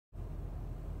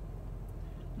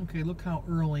Okay, look how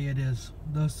early it is.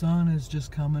 The sun is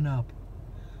just coming up.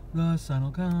 The sun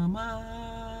will come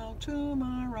out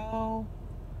tomorrow.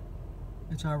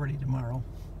 It's already tomorrow.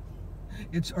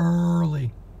 It's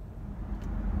early.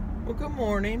 Well, good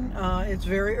morning. It's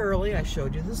very early. I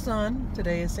showed you the sun.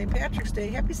 Today is St. Patrick's Day.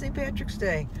 Happy St. Patrick's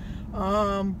Day.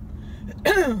 What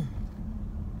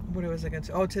was I going to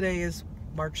say? Oh, today is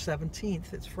March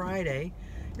 17th. It's Friday.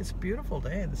 It's a beautiful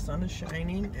day. The sun is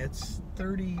shining. It's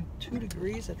 32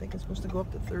 degrees. I think it's supposed to go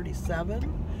up to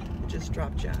 37. I just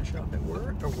dropped Josh off at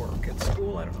work at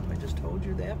school. I don't know if I just told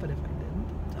you that, but if I didn't,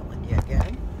 I'm telling you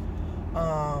again.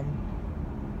 What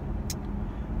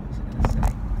was I going to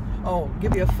say? Oh,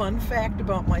 give you a fun fact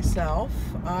about myself.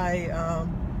 I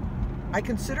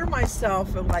consider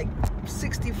myself like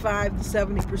 65 to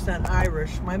 70%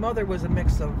 Irish. My mother was a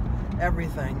mix of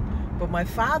everything, but my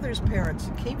father's parents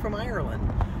came from Ireland,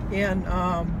 and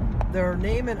their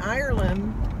name in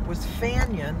Ireland was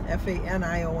Fanion,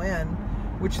 F-A-N-I-O-N,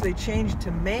 which they changed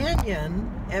to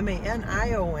Manion,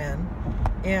 M-A-N-I-O-N,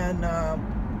 and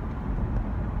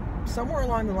somewhere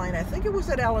along the line, I think it was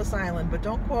at Ellis Island, but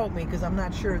don't quote me because I'm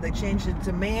not sure, they changed it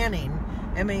to Manning,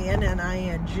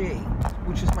 M-A-N-N-I-N-G,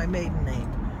 which is my maiden name.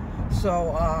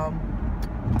 So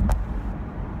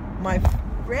my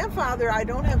grandfather, I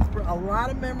don't have a lot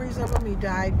of memories of him. He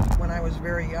died when I was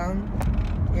very young,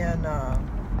 and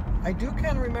I do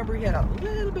kind of remember he had a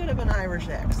little bit of an Irish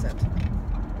accent.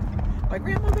 My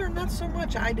grandmother, not so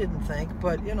much, I didn't think,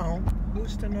 but you know,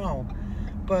 who's to know?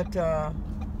 But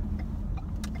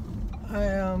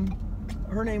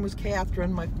her name was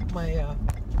Catherine. My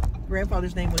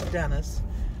grandfather's name was Dennis.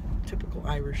 Typical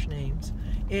Irish names.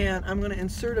 And I'm going to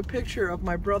insert a picture of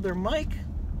my brother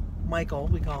Michael,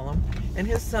 we call him, and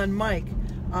his son Mike.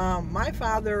 My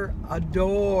father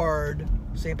adored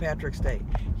St. Patrick's Day.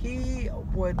 He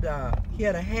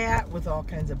had a hat with all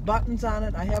kinds of buttons on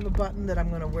it. I have a button that I'm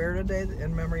going to wear today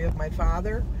in memory of my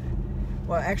father.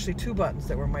 Well, actually two buttons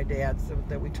that were my dad's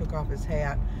that we took off his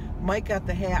hat. Mike got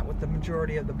the hat with the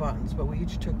majority of the buttons, but we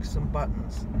each took some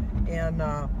buttons. And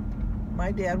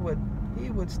my dad would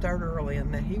start early,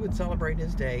 and then he would celebrate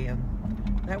his day, and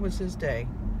that was his day.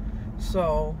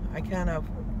 So I kind of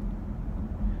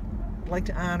like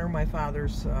to honor my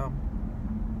father's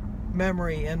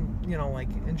memory and, you know, like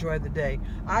enjoy the day.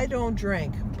 I don't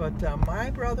drink, but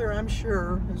my brother, I'm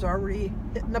sure, is already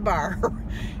hitting the bar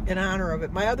in honor of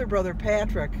it. My other brother,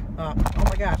 Patrick, oh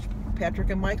my gosh, Patrick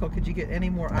and Michael, could you get any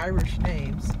more Irish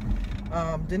names?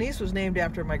 Denise was named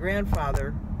after my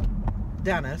grandfather,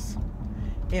 Dennis,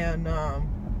 and I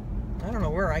don't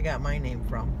know where I got my name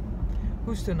from.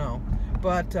 Who's to know?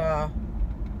 But,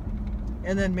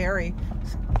 and then Mary,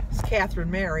 it's Catherine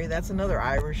Mary, that's another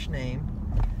Irish name.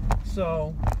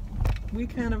 So we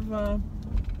kind of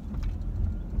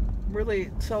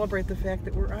really celebrate the fact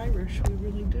that we're Irish. We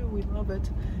really do. We love it.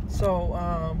 So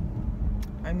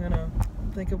I'm going to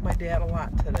think of my dad a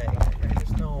lot today. I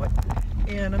just know it.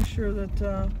 And I'm sure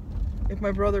that if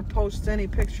my brother posts any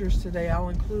pictures today, I'll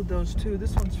include those too.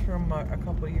 This one's from a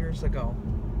couple of years ago.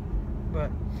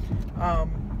 But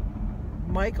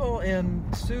Michael and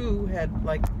Sue had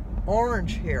like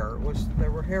orange hair.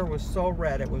 Their hair was so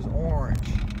red it was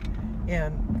orange.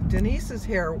 And Denise's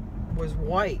hair was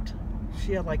white.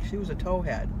 She was a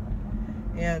towhead.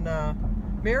 And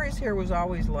Mary's hair was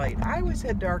always light. I always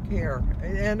had dark hair.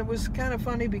 And it was kind of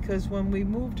funny because when we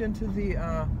moved into the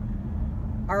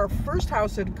our first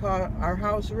house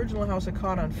original house had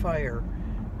caught on fire,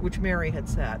 which Mary had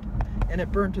set, and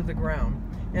it burned to the ground.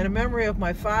 And a memory of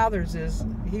my father's is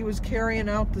he was carrying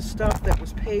out the stuff that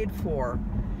was paid for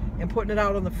and putting it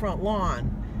out on the front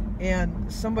lawn.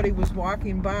 And somebody was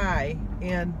walking by,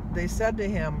 and they said to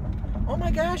him, "Oh my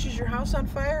gosh, is your house on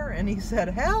fire?" And he said,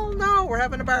 "Hell no, we're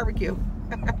having a barbecue."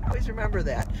 I always remember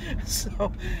that.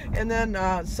 So, and then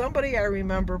somebody I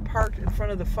remember parked in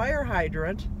front of the fire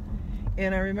hydrant,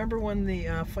 and I remember when the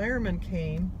firemen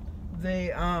came,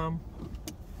 they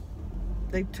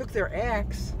took their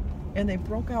axe and they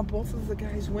broke out both of the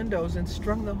guys' windows and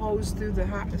strung the hose through the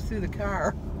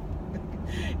car.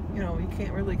 You know, you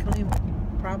can't really claim a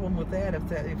problem with that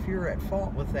if you're at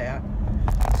fault with that.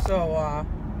 So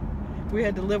we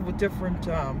had to live with different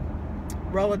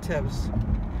relatives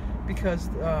because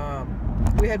my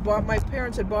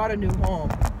parents had bought a new home,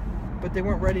 but they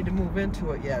weren't ready to move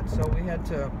into it yet, so we had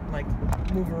to like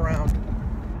move around.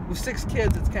 With 6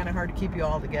 kids, it's kind of hard to keep you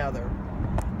all together.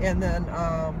 And then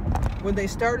when they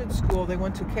started school, they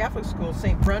went to Catholic school,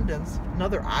 St. Brendan's,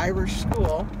 another Irish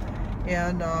school,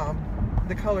 and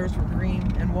the colors were green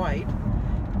and white,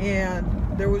 and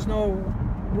there was no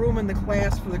room in the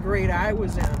class for the grade I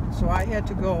was in, so I had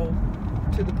to go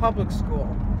to the public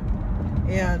school.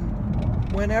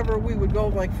 And whenever we would go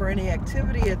like for any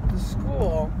activity at the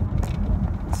school,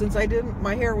 since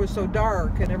my hair was so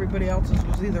dark and everybody else's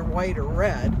was either white or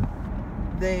red,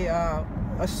 they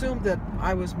assumed that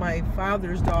I was my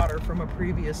father's daughter from a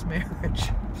previous marriage.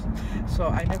 So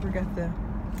I never got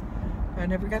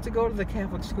to go to the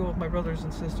Catholic school with my brothers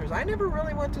and sisters. I never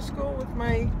really went to school with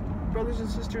my brothers and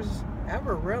sisters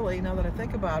ever, really, now that I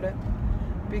think about it.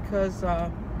 Because,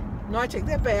 no, I take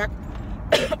that back.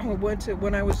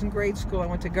 When I was in grade school, I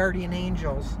went to Guardian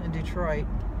Angels in Detroit.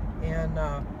 And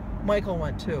Michael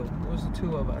went too. It was the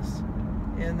two of us.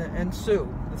 And Sue,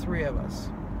 the three of us.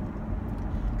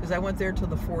 Because I went there till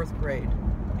the 4th grade.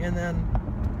 And then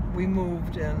we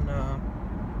moved, and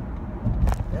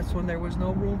that's when there was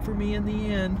no room for me in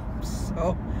the end.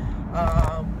 So,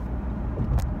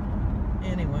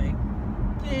 anyway,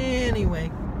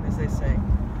 as they say.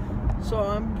 So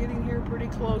I'm getting here pretty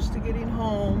close to getting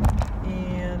home,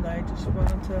 and I just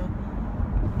wanted to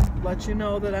let you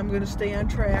know that I'm going to stay on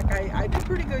track. I did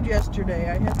pretty good yesterday.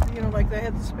 I had, I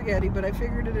had the spaghetti, but I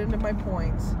figured it into my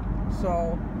points.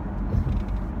 So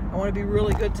I want to be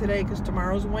really good today, because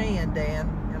tomorrow's weigh-in day, and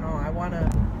I want to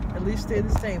at least stay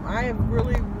the same. I have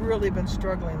really been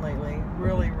struggling lately,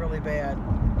 really bad.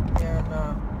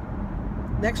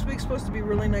 And next week's supposed to be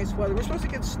really nice weather. We're supposed to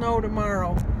get snow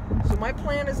tomorrow, so my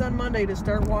plan is on Monday to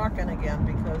start walking again,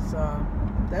 because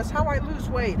that's how I lose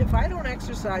weight. If I don't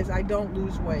exercise, I don't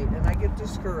lose weight, and I get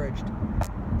discouraged.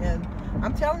 And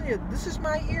I'm telling you, this is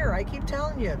my year. I keep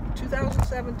telling you,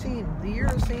 2017, the year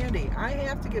of Sandy. I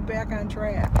have to get back on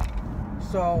track.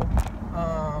 So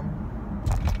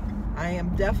I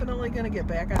am definitely going to get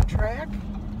back on track,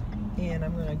 and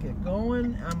I'm going to get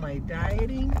going on my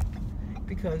dieting,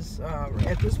 because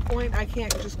at this point I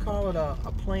can't just call it a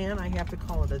plan. I have to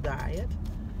call it a diet,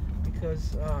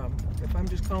 because if I'm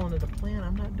just calling it a plan,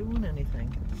 I'm not doing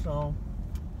anything. So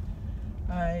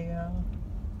I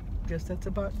guess that's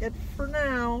about it for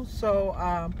now. So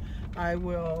I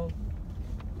will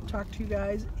talk to you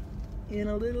guys in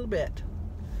a little bit.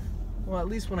 Well, at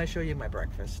least when I show you my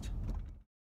breakfast.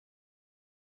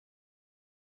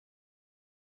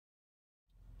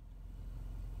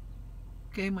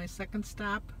 Okay, my second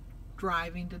stop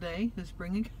driving today is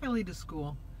bringing Kylie to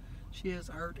school. She has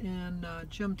art and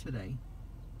gym today.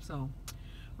 So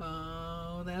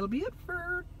that'll be it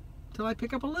for till I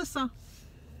pick up Alyssa.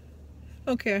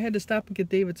 Okay, I had to stop and get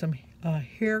David some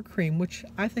hair cream, which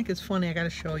I think is funny. I got to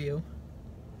show you.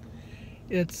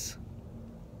 It's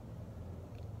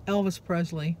Elvis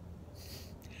Presley.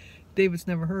 David's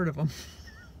never heard of him.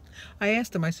 I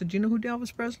asked him, I said, do you know who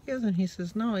Elvis Presley is? And he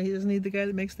says, no, he doesn't need the guy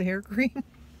that makes the hair cream.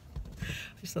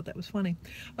 I just thought that was funny.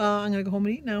 I'm going to go home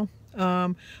and eat now.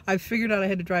 I figured out I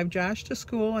had to drive Josh to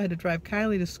school. I had to drive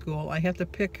Kylie to school. I have to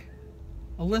pick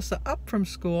Alyssa up from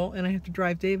school, and I have to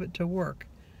drive David to work.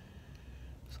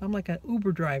 So I'm like an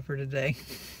Uber driver today.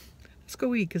 Let's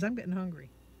go eat, because I'm getting hungry.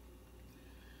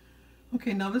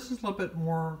 Okay, now this is a little bit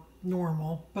more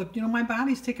normal, but my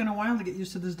body's taken a while to get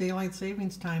used to this daylight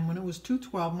savings time. When it was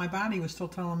 2:12, my body was still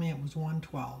telling me it was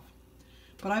 1:12.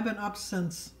 But I've been up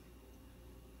since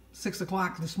 6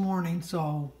 o'clock this morning,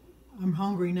 so I'm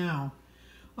hungry now.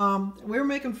 We were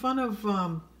making fun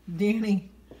of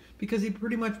Danny, because he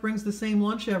pretty much brings the same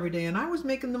lunch every day, and I was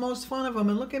making the most fun of him,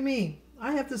 and look at me.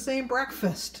 I have the same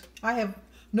breakfast. I have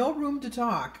no room to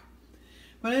talk.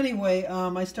 But anyway,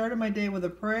 I started my day with a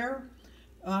prayer.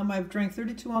 I've drank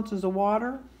 32 ounces of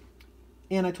water,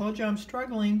 and I told you I'm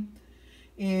struggling.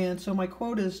 And so my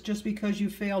quote is, just because you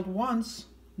failed once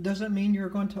doesn't mean you're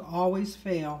going to always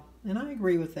fail. And I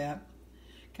agree with that.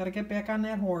 Got to get back on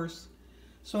that horse.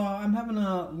 So I'm having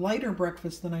a lighter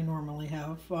breakfast than I normally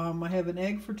have. I have an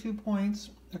egg for 2 points,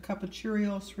 a cup of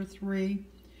Cheerios for 3.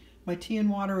 My tea and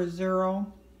water is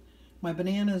 0. My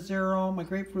banana is 0. My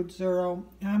grapefruit 0.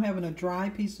 And I'm having a dry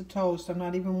piece of toast. I'm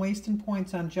not even wasting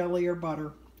points on jelly or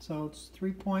butter. So it's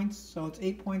 3 points. So it's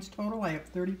 8 points total. I have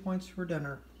 30 points for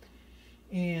dinner.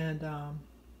 And I'm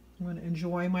going to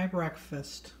enjoy my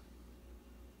breakfast.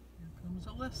 Here comes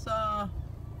Alyssa.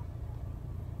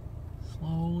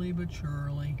 Slowly but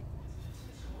surely.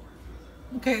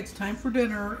 Okay, it's time for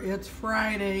dinner. It's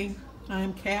Friday. I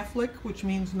am Catholic, which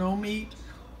means no meat.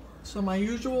 So my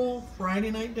usual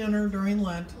Friday night dinner during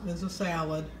Lent is a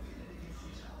salad,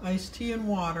 iced tea and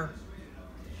water.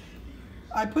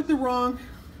 I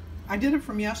did it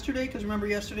from yesterday, because remember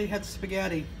yesterday had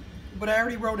spaghetti, but I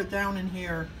already wrote it down in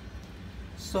here.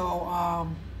 So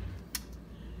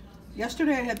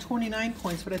yesterday I had 29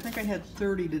 points, but I think I had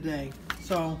 30 today.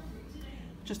 So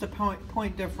just a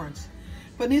point difference.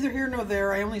 But neither here nor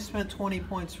there, I only spent 20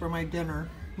 points for my dinner.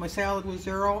 My salad was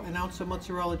 0, an ounce of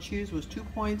mozzarella cheese was 2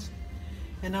 points,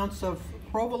 An ounce of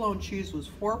provolone cheese was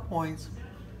 4 points.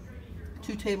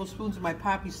 2 tablespoons of my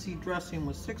poppy seed dressing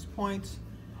was 6 points.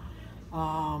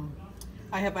 I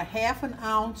have a ½ an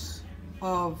ounce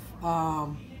of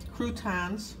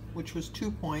croutons, which was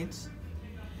 2 points.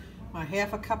 A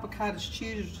 ½ a cup of cottage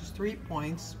cheese, which is 3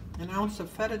 points. An ounce of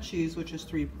feta cheese, which is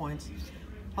 3 points.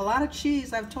 A lot of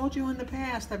cheese. I've told you in the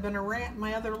past, I've been a rat in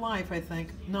my other life, I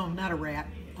think. No, not a rat,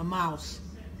 a mouse.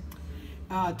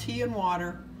 Tea and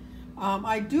water.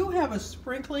 I do have a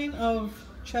sprinkling of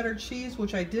cheddar cheese,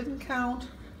 which I didn't count,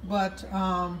 but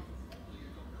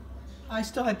I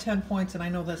still had 10 points, and I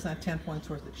know that's not 10 points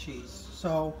worth of cheese.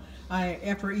 So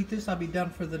after I eat this, I'll be done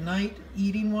for the night,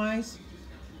 eating-wise.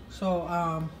 So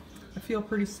I feel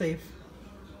pretty safe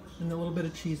in the little bit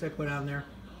of cheese I put on there.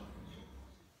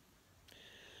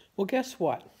 Well, guess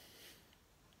what?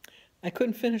 I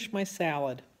couldn't finish my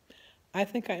salad. I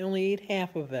think I only ate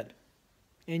half of it.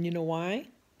 And you know why?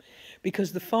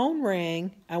 Because the phone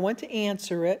rang. I went to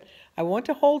answer it. I want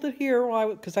to hold it here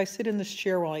because I sit in this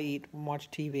chair while I eat and watch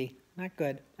TV. Not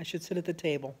good. I should sit at the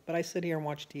table, but I sit here and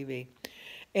watch TV.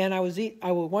 And I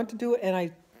went to do it, and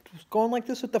I was going like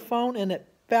this with the phone, and it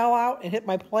fell out and hit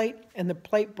my plate, and the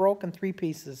plate broke in 3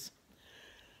 pieces.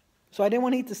 So I didn't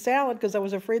want to eat the salad because I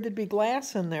was afraid there'd be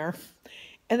glass in there.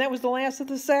 And that was the last of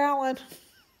the salad.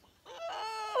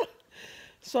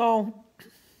 So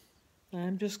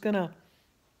I'm just going to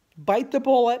bite the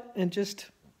bullet and just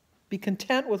be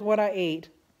content with what I ate.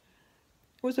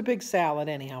 It was a big salad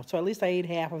anyhow, so at least I ate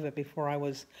half of it before I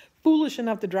was foolish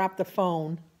enough to drop the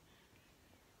phone.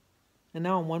 And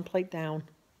now I'm 1 plate down.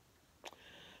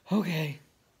 Okay.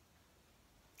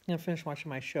 I'm going to finish watching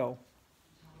my show.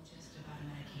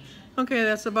 Okay,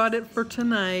 that's about it for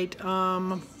tonight.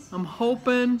 I'm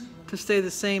hoping to stay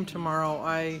the same tomorrow.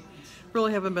 I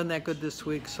really haven't been that good this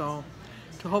week, so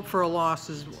to hope for a loss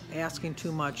is asking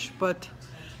too much. But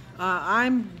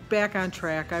I'm back on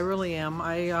track. I really am.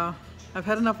 I've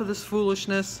had enough of this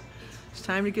foolishness. It's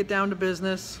time to get down to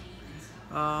business.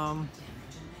 I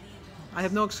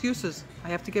have no excuses. I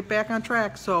have to get back on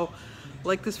track. So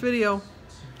like this video.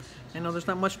 I know there's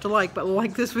not much to like, but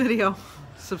like this video.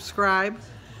 Subscribe.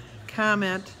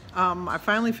 Comment. I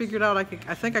finally figured out I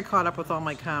think I caught up with all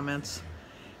my comments.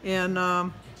 And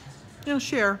you know,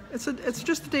 share. It's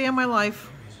just a day in my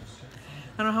life.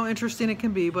 I don't know how interesting it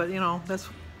can be, but you know, that's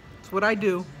what I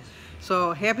do.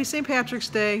 So happy St. Patrick's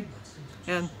Day,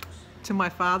 and to my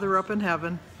Father up in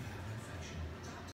heaven.